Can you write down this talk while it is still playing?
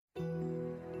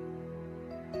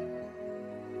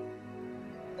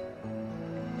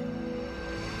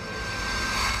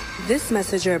This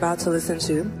message you're about to listen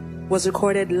to was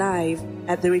recorded live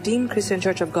at the Redeemed Christian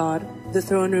Church of God, the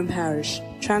Throne Room Parish,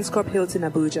 Transcorp Hilton,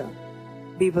 Abuja.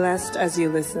 Be blessed as you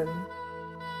listen.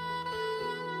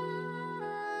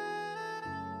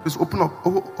 Please open up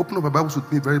your Bibles with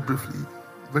me very briefly,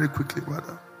 very quickly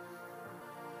rather.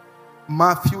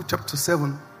 Matthew chapter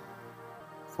 7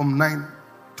 from 9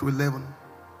 to 11.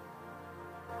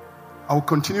 I will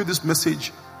continue this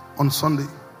message on Sunday.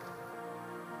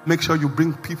 Make sure you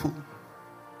bring people,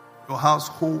 your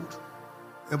household,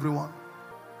 everyone.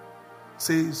 It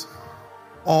says,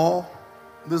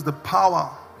 there's the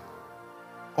power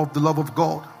of the love of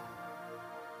God.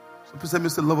 So please let me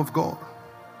say the love of God.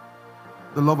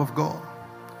 The love of God.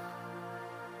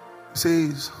 It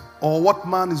says, or what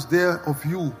man is there of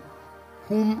you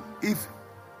whom if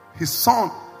his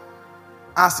son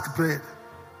ask bread,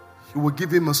 he will give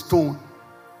him a stone?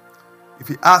 If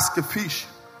he ask a fish,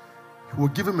 he will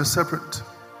give him a serpent.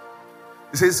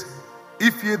 It says,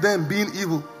 if ye then, being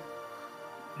evil,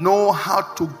 know how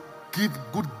to give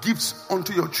good gifts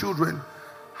unto your children,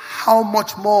 how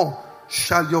much more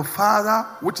shall your Father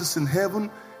which is in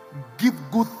heaven give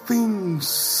good things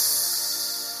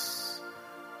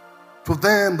to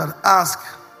them that ask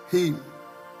him?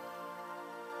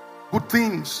 Good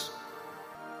things.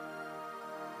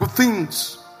 Good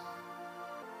things.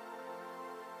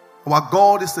 Our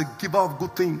God is a giver of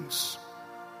good things.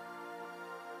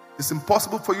 It's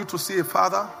impossible for you to see a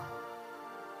father,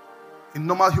 a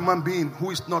normal human being who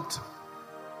has not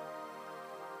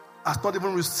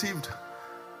even received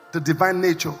the divine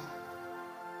nature,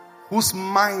 whose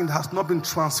mind has not been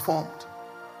transformed.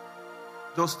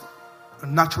 Just a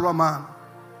natural man.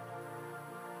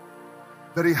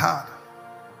 Very hard.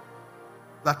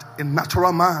 That a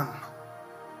natural man,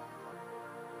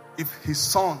 if his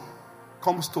son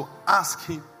comes to ask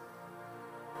him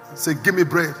and say, give me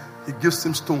bread, he gives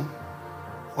him stone.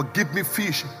 Or give me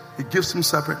fish, he gives him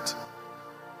serpent.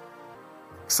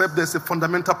 Except there's a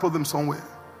fundamental problem somewhere.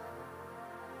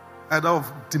 Either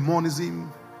of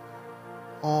demonism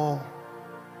or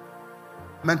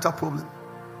mental problem.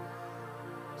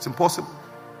 It's impossible.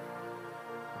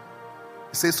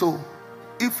 He says, so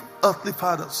if earthly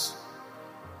fathers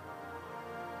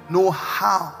know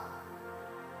how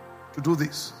to do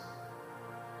this,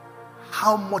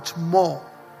 how much more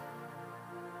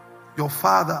your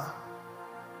Father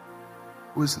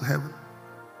who is in heaven.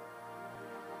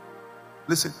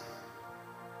 Listen,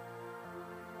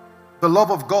 the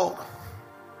love of God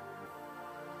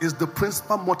is the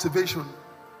principal motivation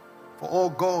for all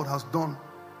God has done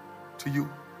to you.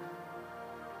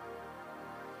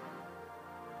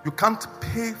 You can't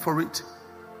pay for it.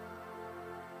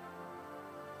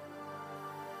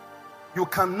 You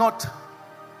cannot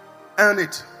earn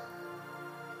it.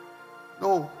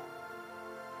 No.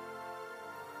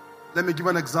 Let me give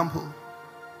an example.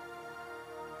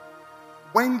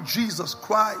 When Jesus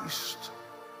Christ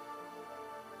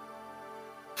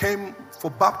came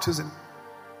for baptism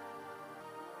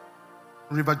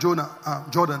in River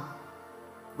Jordan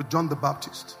with John the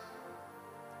Baptist,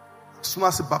 as soon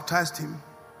as he baptized him,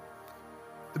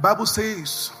 the Bible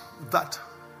says that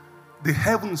the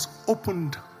heavens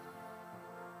opened.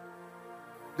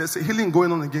 There's a healing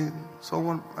going on again.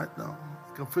 Someone right now,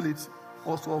 you can feel it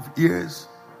also of ears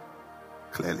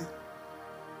clearly.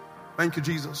 Thank you,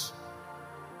 Jesus.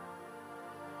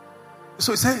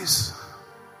 So it says,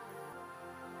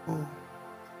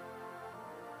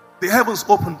 the heavens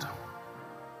opened,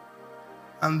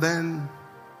 and then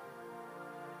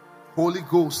Holy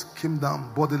Ghost came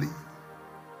down bodily.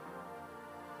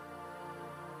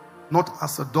 Not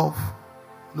as a dove.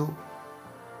 No.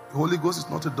 The Holy Ghost is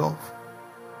not a dove.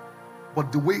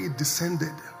 But the way it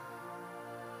descended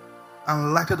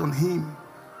and lighted on him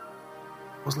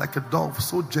was like a dove,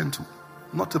 so gentle.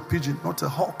 Not a pigeon, not a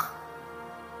hawk,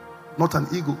 not an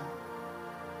eagle.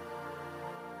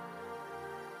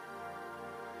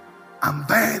 And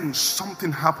then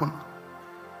something happened.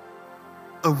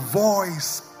 A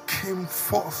voice came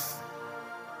forth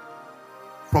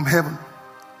from heaven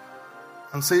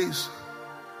and says,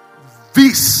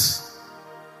 this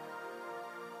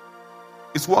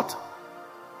is what?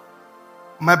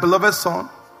 My beloved Son,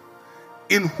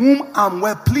 in whom I'm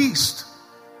well pleased.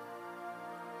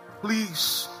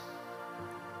 Please.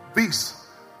 This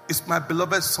is my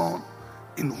beloved Son,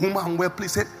 in whom I'm well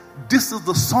pleased. This is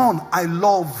the Son I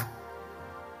love,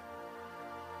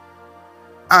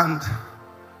 and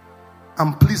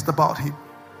I'm pleased about him.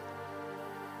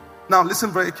 Now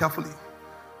listen very carefully.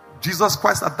 Jesus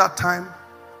Christ at that time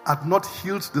had not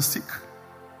healed the sick.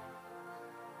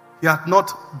 He had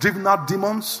not driven out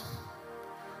demons.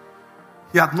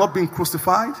 He had not been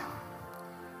crucified.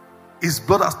 his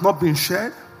blood has not been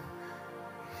shed,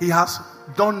 he has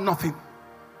done nothing.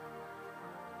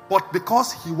 But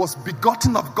because he was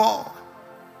begotten of God,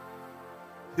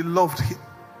 he loved him.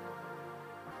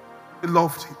 He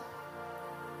loved him.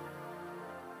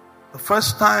 The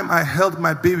first time I held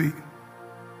my baby,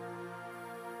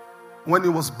 when he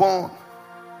was born,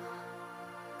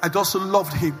 I just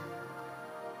loved him.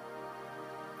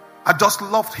 I just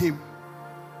loved him.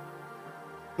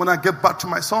 When I get back to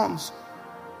my sons,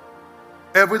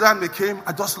 every time they came,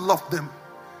 I just loved them.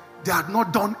 They had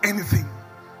not done anything.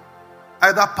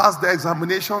 Either passed their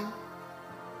examination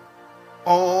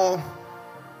or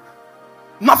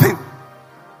nothing.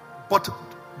 But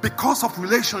because of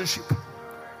relationship,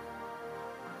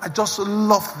 I just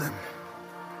loved them.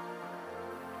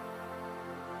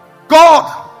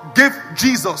 God gave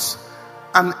Jesus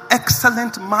an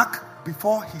excellent mark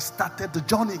before he started the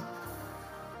journey.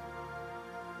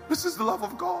 This is the love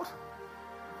of God.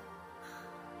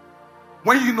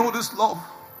 When you know this love,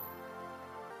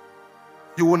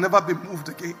 you will never be moved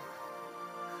again,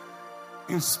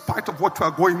 in spite of what you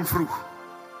are going through.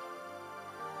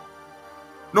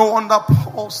 No wonder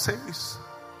Paul says,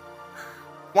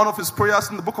 one of his prayers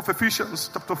in the book of Ephesians,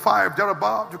 chapter 5, there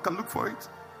above, you can look for it.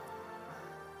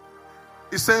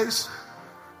 He says,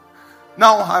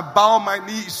 now I bow my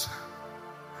knees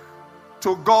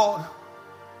to God,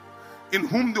 in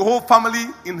whom the whole family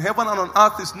in heaven and on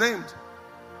earth is named.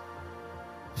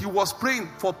 He was praying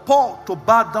for Paul to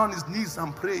bow down his knees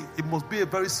and pray. It must be a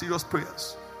very serious prayer.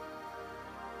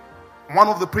 One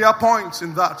of the prayer points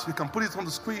in that, you can put it on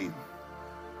the screen,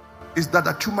 is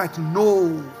that you might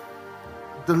know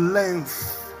the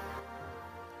length,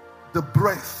 the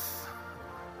breadth,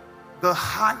 the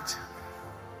height,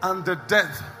 and the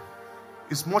depth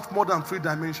is much more than 3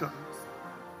 dimensions.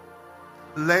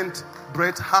 Length,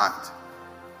 breadth, height,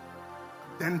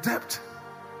 then depth.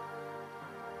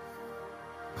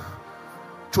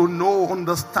 To know,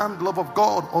 understand the love of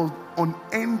God or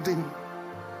unending.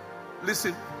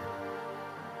 Listen,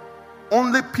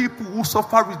 only people who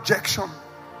suffer rejection,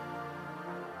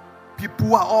 people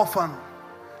who are orphaned,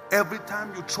 every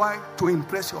time you try to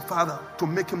impress your father, to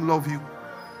make him love you.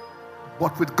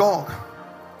 But with God,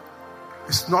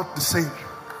 it's not the same.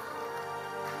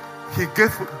 He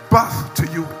gave birth to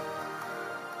you.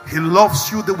 He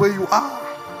loves you the way you are.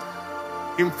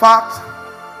 In fact,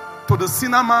 to the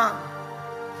sinner man,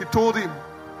 he told him,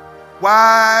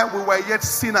 while we were yet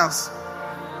sinners,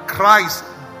 Christ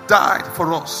died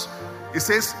for us. He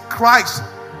says, Christ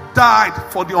died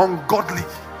for the ungodly.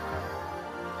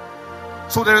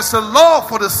 So there is a love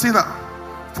for the sinner.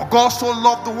 For God so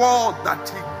loved the world that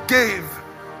he gave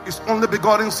his only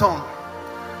begotten Son.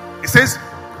 He says,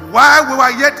 while we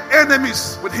were yet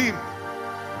enemies with him,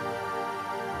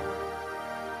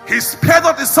 he spared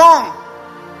not his Son,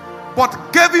 but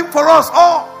gave him for us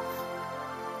all.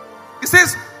 He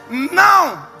says,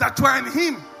 now that you are in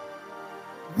him,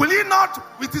 will he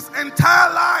not with his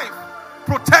entire life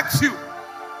protect you?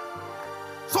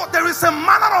 So there is a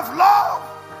manner of love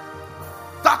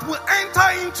that will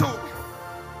enter into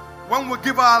when we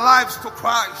give our lives to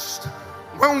Christ,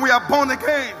 when we are born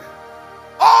again.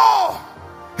 Oh,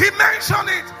 he mentioned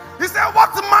it. He said,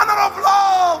 what manner of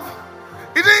love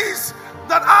it is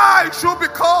that I should be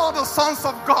called the sons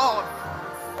of God.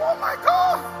 Oh my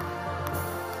God.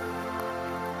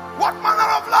 What manner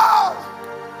of love?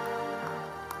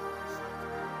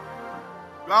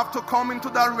 You have to come into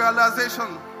that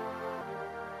realization.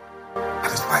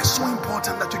 That is why it's so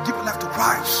important that you give your life to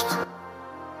Christ.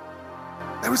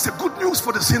 There is a good news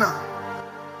for the sinner.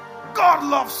 God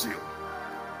loves you.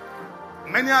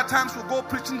 Many a times we go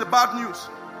preaching the bad news.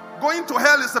 Going to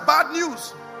hell is the bad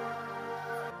news.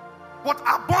 But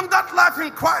abundant life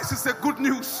in Christ is the good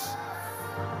news.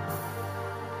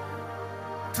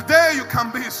 Today you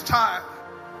can be his child.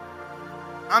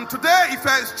 And today, if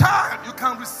you're his child, you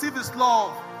can receive his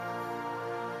love.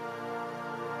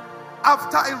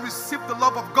 After he received the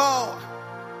love of God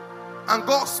and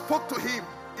God spoke to him,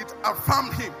 it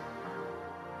affirmed him.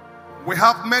 We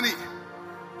have many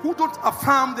who don't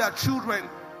affirm their children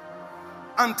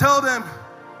and tell them,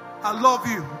 I love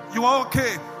you, you are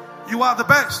okay, you are the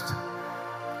best.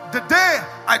 The day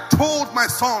I told my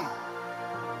son,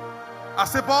 I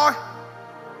said, boy,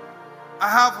 I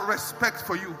have respect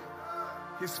for you,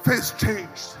 his face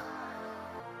changed.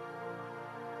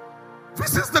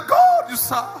 This is the God you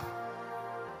serve.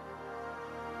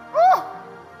 Oh,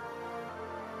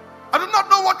 I do not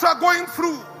know what you are going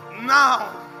through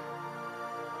now,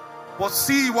 but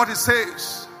see what it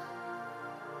says.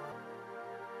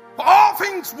 For all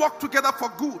things work together for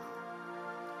good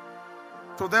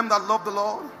to them that love the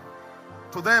Lord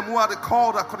To them who are the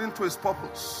called according to his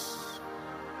purpose.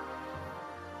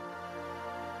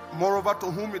 Moreover, to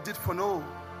whom he did foreknow,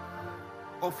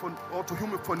 or to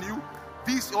whom he foreknew,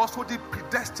 these he also did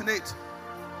predestinate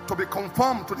to be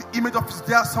conformed to the image of his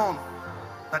dear Son,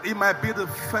 that he might be the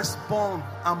firstborn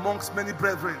amongst many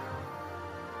brethren.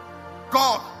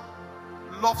 God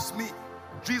loves me.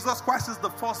 Jesus Christ is the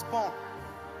firstborn,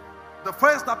 the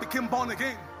first that became born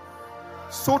again,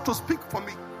 so to speak, for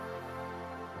me.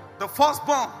 The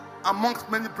firstborn amongst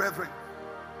many brethren.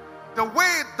 The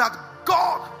way that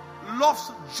God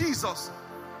loves Jesus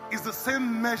is the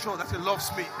same measure that he loves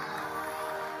me.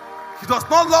 He does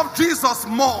not love Jesus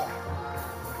more.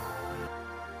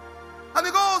 And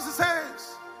he goes, he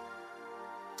says,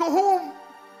 to whom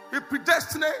he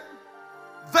predestinated,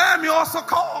 them he also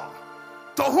called.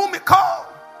 To whom he called,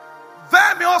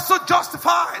 them he also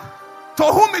justified. To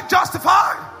whom he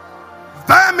justified,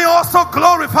 them he also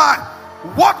glorified.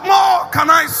 What more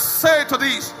can I say to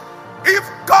this? If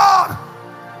God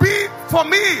be for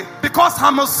me, because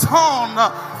I'm a son,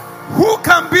 who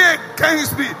can be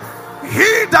against me?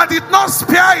 He that did not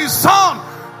spare his son,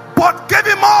 but gave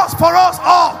him us for us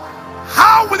all,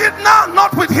 how will it now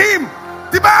not with him?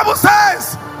 The Bible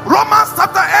says, Romans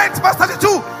chapter 8 verse 32,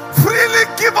 freely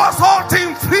give us all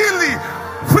things, freely,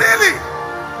 freely.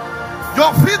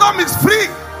 Your freedom is free.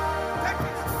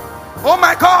 Oh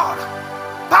my God.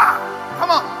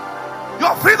 Come on.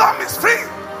 Your freedom is free.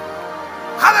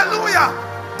 Hallelujah.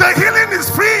 The healing is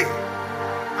free.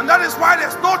 And that is why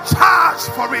there's no charge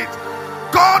for it.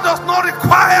 God does not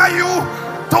require you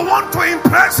to want to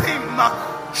impress him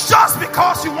just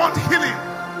because you want healing.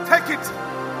 Take it.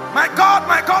 My God,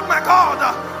 my God, my God.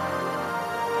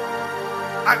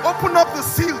 I open up the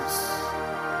seals.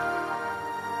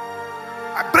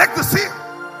 I break the seal.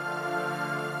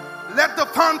 Let the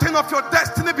fountain of your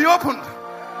destiny be opened.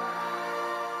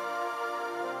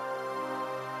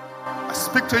 I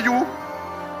speak to you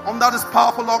under this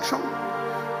powerful auction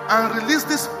and release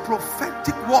this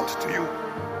prophetic word to you.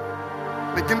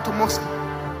 Begin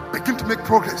to make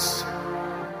progress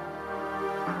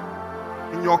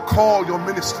in your call, your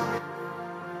ministry.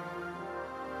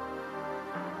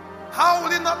 How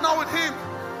will it not now with him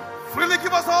freely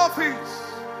give us all things?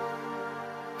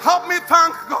 Help me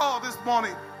thank God this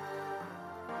morning.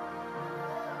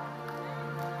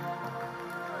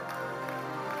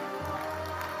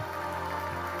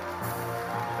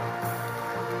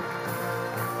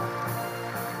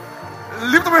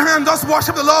 Lift up your hand, just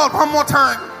worship the Lord one more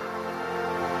time.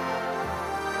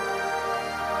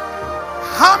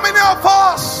 How many of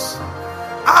us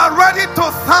are ready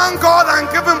to thank God and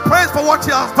give him praise for what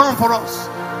he has done for us?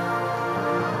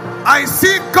 I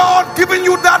see God giving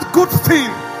you that good thing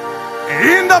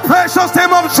in the precious name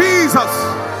of Jesus.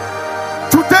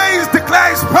 Today is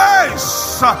declared his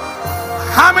praise.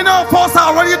 How many of us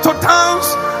are ready to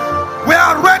dance? We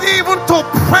are ready even to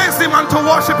praise him and to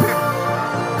worship him.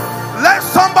 Let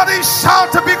somebody shout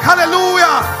a big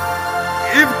hallelujah.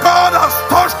 If God has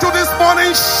touched you this morning,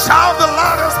 shout the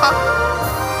loudest.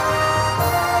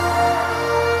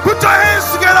 Put your hands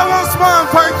together once more and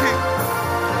thank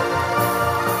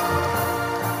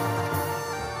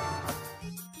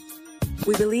him.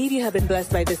 We believe you have been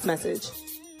blessed by this message.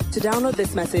 To download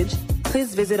this message,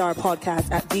 please visit our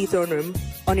podcast at The Throne Room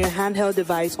on your handheld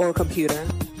device or computer.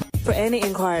 For any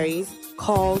inquiries,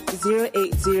 call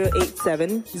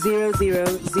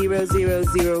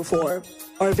 08087000004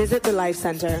 or visit the Life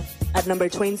Center at number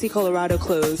 20 Colorado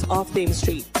Close off Thames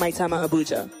Street, Maitama,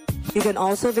 Abuja. You can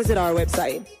also visit our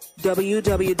website,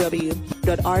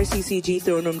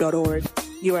 www.rccgthroneroom.org.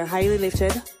 You are highly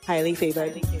lifted, highly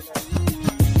favored.